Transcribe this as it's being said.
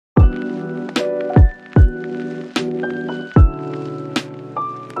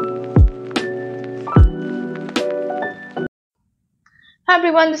Hi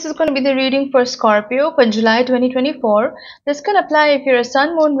everyone, this is going to be the reading for Scorpio for July 2024. This can apply if you're a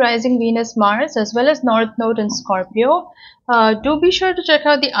Sun, Moon, Rising, Venus, Mars, as well as North Node in Scorpio. Do be sure to check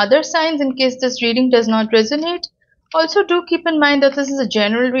out the other signs in case this reading does not resonate. Also, do keep in mind that this is a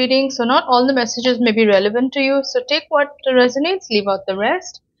general reading, so not all the messages may be relevant to you. So take what resonates, leave out the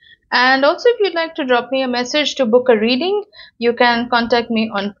rest. And also, if you'd like to drop me a message to book a reading, you can contact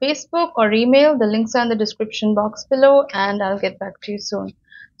me on Facebook or email. The links are in the description box below, and I'll get back to you soon.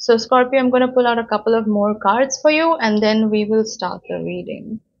 So, Scorpio, I'm going to pull out a couple of more cards for you, and then we will start the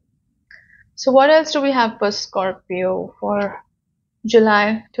reading. So, what else do we have for Scorpio for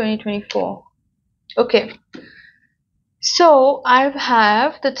July 2024? Okay. So, I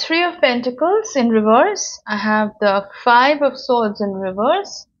have the Three of Pentacles in reverse. I have the Five of Swords in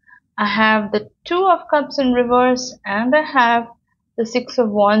reverse. I have the Two of Cups in reverse, and I have the Six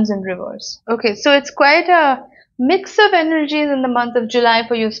of Wands in reverse. Okay, so it's quite a mix of energies in the month of July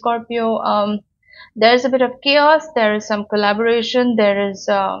for you, Scorpio. There's a bit of chaos, there is some collaboration, there is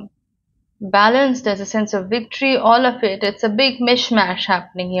balance, there's a sense of victory, all of it. It's a big mishmash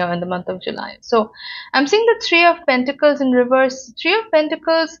happening here in the month of July. So I'm seeing the Three of Pentacles in reverse. Three of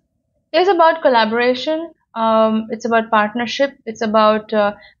Pentacles is about collaboration. It's about partnership. It's about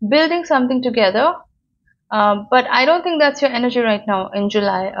building something together. But I don't think that's your energy right now in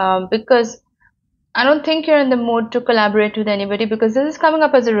July, because I don't think you're in the mood to collaborate with anybody, because this is coming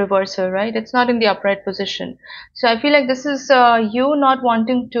up as a reversal, right? It's not in the upright position. So I feel like this is you not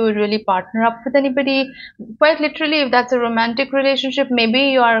wanting to really partner up with anybody. Quite literally, if that's a romantic relationship, maybe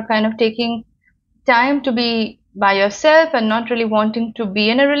you are kind of taking time to be by yourself and not really wanting to be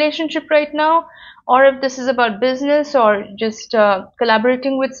in a relationship right now. Or if this is about business or just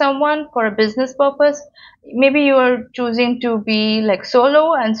collaborating with someone for a business purpose, maybe you are choosing to be like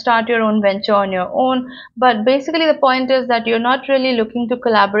solo and start your own venture on your own. But basically the point is that you're not really looking to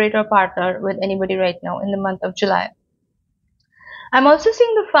collaborate or partner with anybody right now in the month of July. I'm also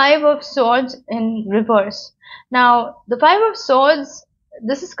seeing the Five of Swords in reverse. Now, the Five of Swords,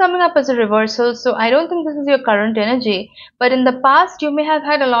 this is coming up as a reversal, so I don't think this is your current energy. But in the past, you may have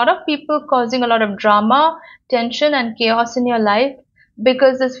had a lot of people causing a lot of drama, tension, and chaos in your life,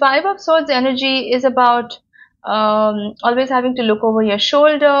 because this Five of Swords energy is about always having to look over your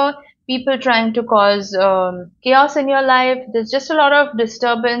shoulder, people trying to cause chaos in your life. There's just a lot of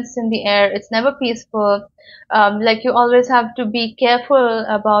disturbance in the air. It's never peaceful. Like you always have to be careful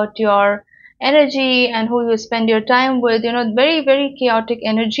about your energy and who you spend your time with, very, very chaotic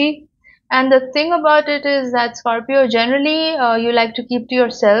energy. And the thing about it is that Scorpio, generally, you like to keep to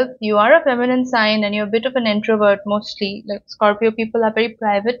yourself. You are a feminine sign and you're a bit of an introvert mostly. Like Scorpio people are very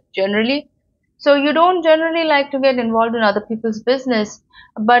private generally. So you don't generally like to get involved in other people's business.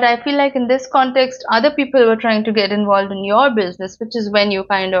 But I feel like in this context, other people were trying to get involved in your business, which is when you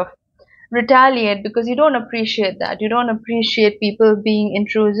kind of retaliate, because you don't appreciate that. You don't appreciate people being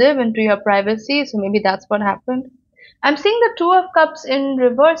intrusive into your privacy. So maybe that's what happened. I'm seeing the Two of Cups in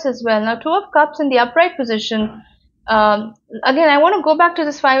reverse as well. Now, Two of Cups in the upright position. Again, I want to go back to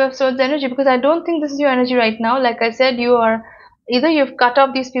this Five of Swords energy, because I don't think this is your energy right now. Like I said, you are either you've cut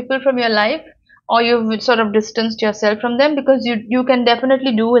off these people from your life, or you've sort of distanced yourself from them, because you can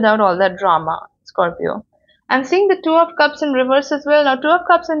definitely do without all that drama, Scorpio. I'm seeing the Two of Cups in reverse as well. Now, Two of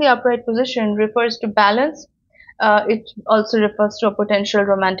Cups in the upright position refers to balance. It also refers to a potential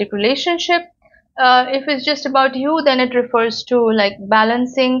romantic relationship. If it's just about you, then it refers to like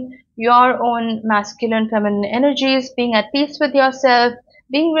balancing your own masculine, feminine energies, being at peace with yourself,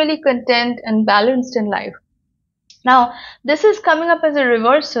 being really content and balanced in life. Now, this is coming up as a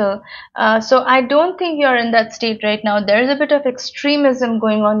reversal, so I don't think you're in that state right now. There is a bit of extremism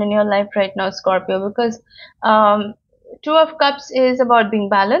going on in your life right now, Scorpio, because Two of Cups is about being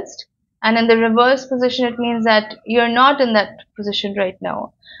balanced, and in the reverse position, it means that you're not in that position right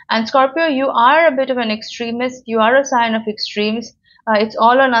now. And Scorpio, you are a bit of an extremist. You are a sign of extremes. It's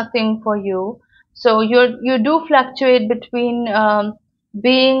all or nothing for you. So you do fluctuate between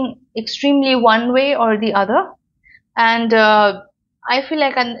being extremely one way or the other. And I feel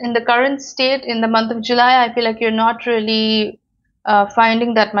like in the current state, in the month of July, I feel like you're not really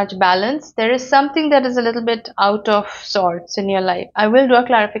finding that much balance. There is something that is a little bit out of sorts in your life. I will do a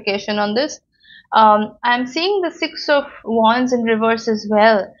clarification on this. I'm seeing the Six of Wands in reverse as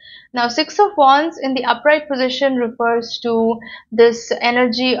well. Now, Six of Wands in the upright position refers to this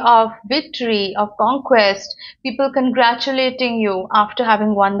energy of victory, of conquest, people congratulating you after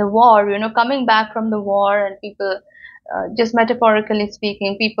having won the war, coming back from the war, and people, just metaphorically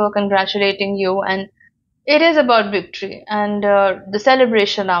speaking, people congratulating you, and it is about victory and the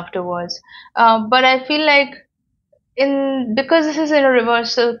celebration afterwards. But I feel like because this is in a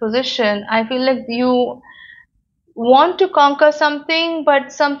reversal position, I feel like you want to conquer something,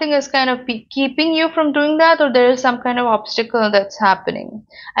 but something is kind of keeping you from doing that, or there is some kind of obstacle that's happening.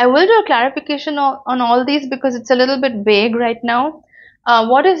 I will do a clarification on all these because it's a little bit vague right now.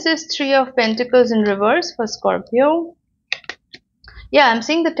 What is this Three of Pentacles in reverse for Scorpio? Yeah, I'm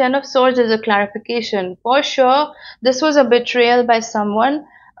seeing the Ten of Swords as a clarification. For sure, this was a betrayal by someone.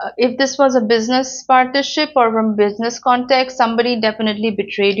 If this was a business partnership or from business context, somebody definitely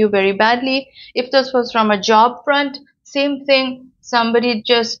betrayed you very badly. If this was from a job front, same thing. Somebody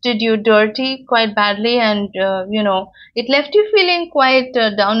just did you dirty quite badly, and it left you feeling quite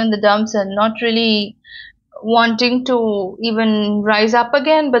down in the dumps and not really wanting to even rise up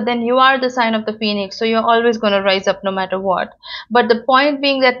again. But then you are the sign of the phoenix, so you're always going to rise up no matter what. But the point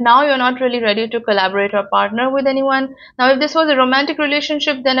being that now you're not really ready to collaborate or partner with anyone. Now if this was a romantic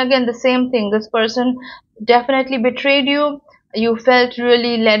relationship, then again the same thing. This person definitely betrayed you. You felt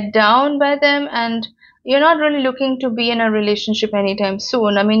really let down by them, and you're not really looking to be in a relationship anytime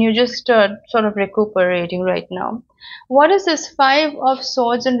soon. I mean, you're just sort of recuperating right now. What is this Five of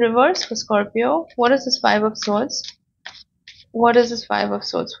Swords in reverse for Scorpio? What is this Five of Swords? What is this Five of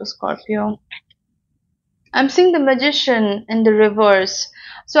Swords for Scorpio? I'm seeing the Magician in the reverse.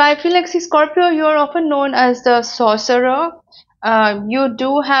 So I feel like, see, Scorpio, you're often known as the sorcerer. You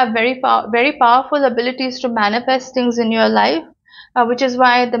do have very powerful abilities to manifest things in your life, which is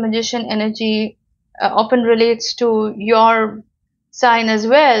why the Magician energy often relates to your sign as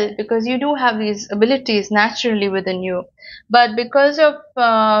well, because you do have these abilities naturally within you. But because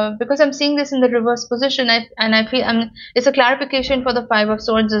I'm seeing this in the reverse position, and I feel it's a clarification for the Five of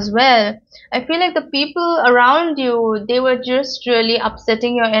Swords as well. I feel like the people around you, they were just really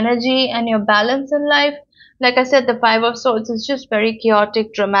upsetting your energy and your balance in life. Like I said, the Five of Swords is just very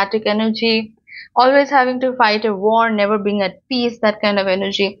chaotic, dramatic energy, always having to fight a war, never being at peace, that kind of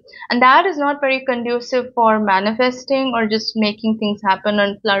energy. And that is not very conducive for manifesting or just making things happen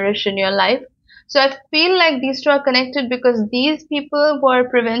and flourish in your life. So I feel like these two are connected because these people were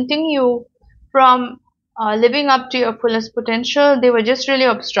preventing you from living up to your fullest potential. They were just really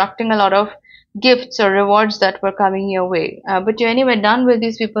obstructing a lot of gifts or rewards that were coming your way. But you're anyway done with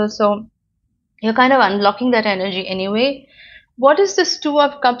these people, so you're kind of unblocking that energy anyway. What is this Two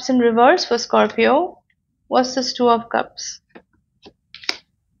of Cups in reverse for Scorpio? What's this Two of Cups?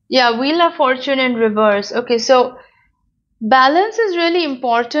 Yeah, Wheel of Fortune in reverse. Okay, so balance is really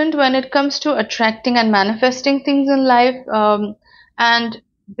important when it comes to attracting and manifesting things in life. And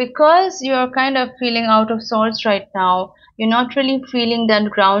because you're kind of feeling out of sorts right now, you're not really feeling that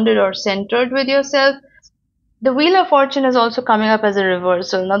grounded or centered with yourself. The Wheel of Fortune is also coming up as a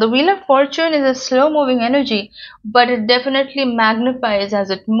reversal. Now, the Wheel of Fortune is a slow moving energy, but it definitely magnifies as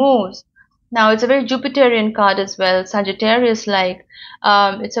it moves. Now, it's a very Jupiterian card as well, Sagittarius like.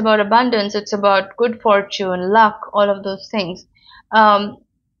 It's about abundance, it's about good fortune, luck, all of those things. Um,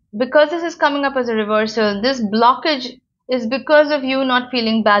 because this is coming up as a reversal, this blockage is because of you not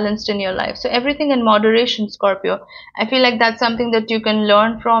feeling balanced in your life. So, everything in moderation, Scorpio. I feel like that's something that you can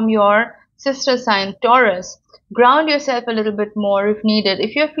learn from your sister sign, Taurus. Ground yourself a little bit more if needed.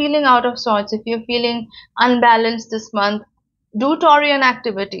 If you're feeling out of sorts, if you're feeling unbalanced this month, do Taurian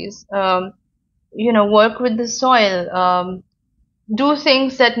activities. Work with the soil. Do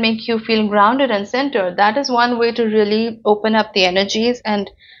things that make you feel grounded and centered. That is one way to really open up the energies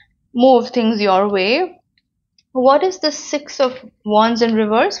and move things your way. What is the Six of Wands in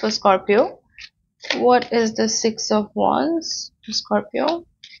reverse for Scorpio? What is the Six of Wands for Scorpio?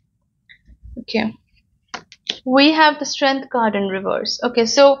 Okay. We have the Strength card in reverse. Okay,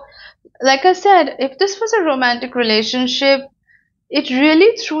 so like I said, if this was a romantic relationship, it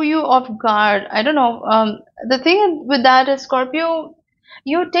really threw you off guard. I don't know. The thing with that is, Scorpio,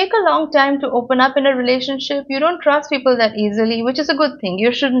 you take a long time to open up in a relationship. You don't trust people that easily, which is a good thing.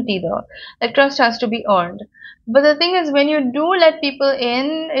 You shouldn't either. Like, trust has to be earned. But the thing is, when you do let people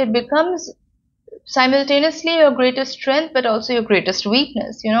in, it becomes simultaneously your greatest strength but also your greatest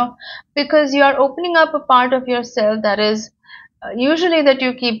weakness, because you are opening up a part of yourself that is usually that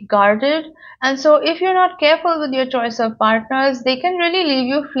you keep guarded. And so if you're not careful with your choice of partners, they can really leave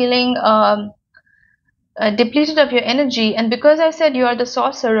you feeling depleted of your energy. And because I said you are the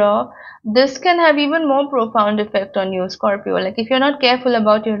sorcerer, this can have even more profound effect on you, Scorpio. Like, if you're not careful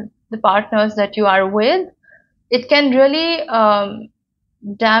about the partners that you are with, it can really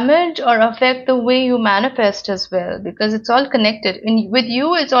damage or affect the way you manifest as well, because it's all connected. With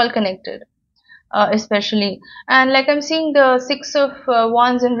you, it's all connected, especially. And like, I'm seeing the Six of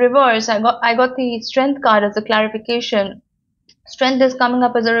Wands in reverse. I got the Strength card as a clarification. Strength is coming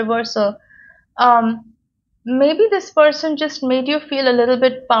up as a reversal. maybe this person just made you feel a little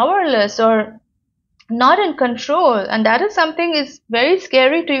bit powerless or not in control, and that is something is very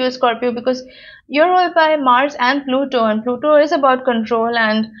scary to you, Scorpio, because you're ruled by Mars and Pluto is about control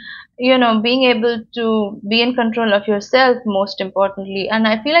and being able to be in control of yourself, most importantly. And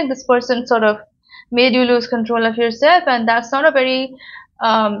I feel like this person sort of made you lose control of yourself, and that's not a very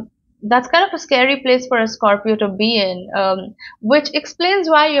that's kind of a scary place for a Scorpio to be in, which explains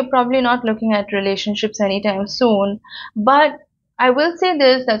why you're probably not looking at relationships anytime soon. But I will say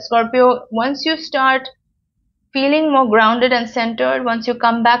this, that Scorpio, once you start feeling more grounded and centered, once you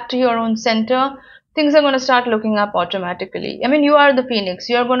come back to your own center, things are going to start looking up automatically. I mean, you are the phoenix.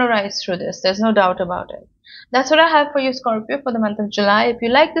 You're going to rise through this. There's no doubt about it. That's what I have for you, Scorpio, for the month of July. If you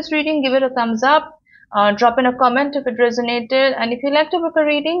like this reading, give it a thumbs up. Drop in a comment if it resonated. And if you'd like to book a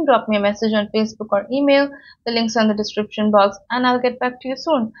reading, drop me a message on Facebook or email. The link's on the description box, and I'll get back to you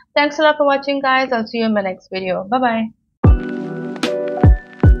soon. Thanks a lot for watching, guys. I'll see you in my next video. Bye-bye.